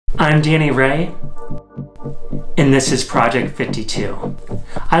I'm Danny Ray, and this is Project 52.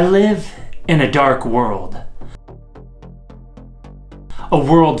 I live in a dark world. A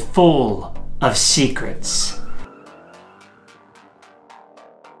world full of secrets.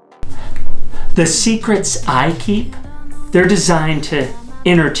 The secrets I keep, they're designed to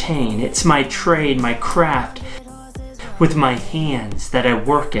entertain. It's my trade, my craft, with my hands that I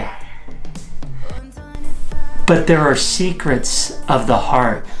work at. But there are secrets of the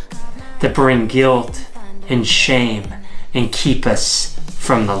heart that bring guilt and shame and keep us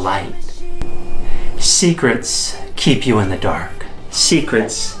from the light. Secrets keep you in the dark.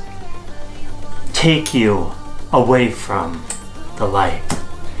 Secrets take you away from the light,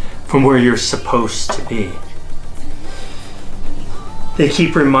 from where you're supposed to be. They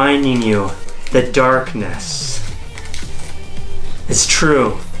keep reminding you that darkness is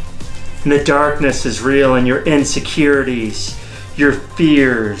true, and the darkness is real, and your insecurities, your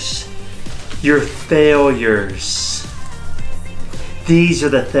fears, your failures, these are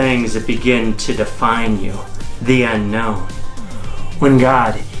the things that begin to define you, the unknown. When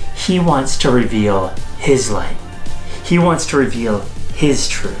God, He wants to reveal His light. He wants to reveal His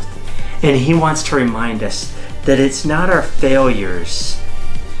truth. And He wants to remind us that it's not our failures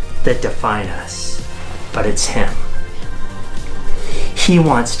that define us, but it's Him. He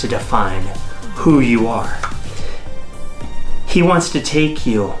wants to define who you are. He wants to take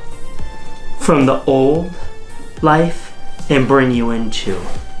you from the old life and bring you into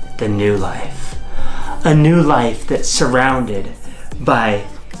the new life. A new life that's surrounded by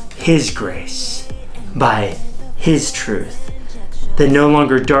His grace, by His truth, that no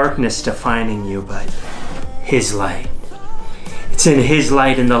longer darkness defining you, but His light. It's in His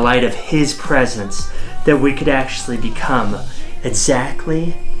light, in the light of His presence, that we could actually become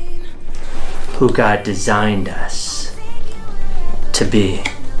exactly who God designed us to be.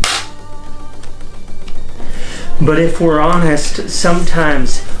 But if we're honest,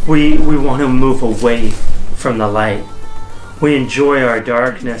 sometimes we want to move away from the light. We enjoy our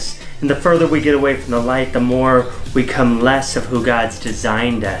darkness, and the further we get away from the light, the more we become less of who God's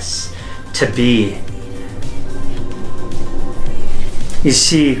designed us to be. You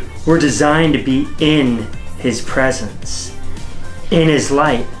see, we're designed to be in His presence, in His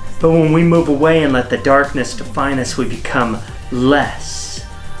light. But when we move away and let the darkness define us, we become less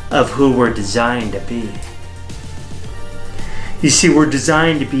of who we're designed to be. You see, we're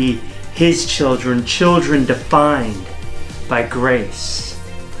designed to be His children, children defined by grace.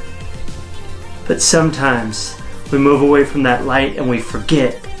 But sometimes we move away from that light and we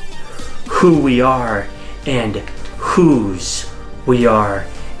forget who we are and whose we are,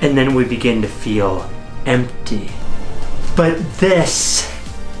 and then we begin to feel empty. But this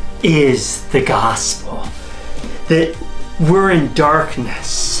is the gospel, that we're in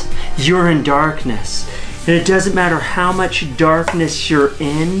darkness, you're in darkness, and it doesn't matter how much darkness you're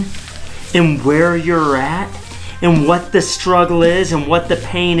in and where you're at and what the struggle is and what the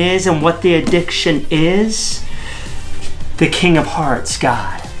pain is and what the addiction is. The King of Hearts,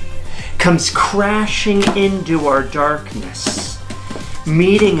 God, comes crashing into our darkness,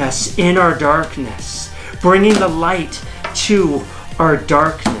 meeting us in our darkness, bringing the light to our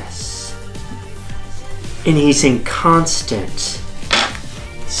darkness. And He's in constant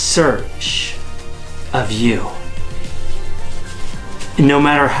search of you. And no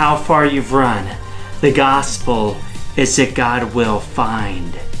matter how far you've run, the gospel is that God will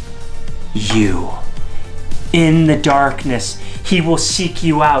find you. In the darkness, He will seek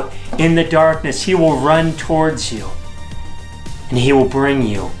you out. In the darkness, He will run towards you. And He will bring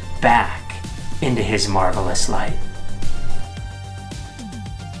you back into His marvelous light.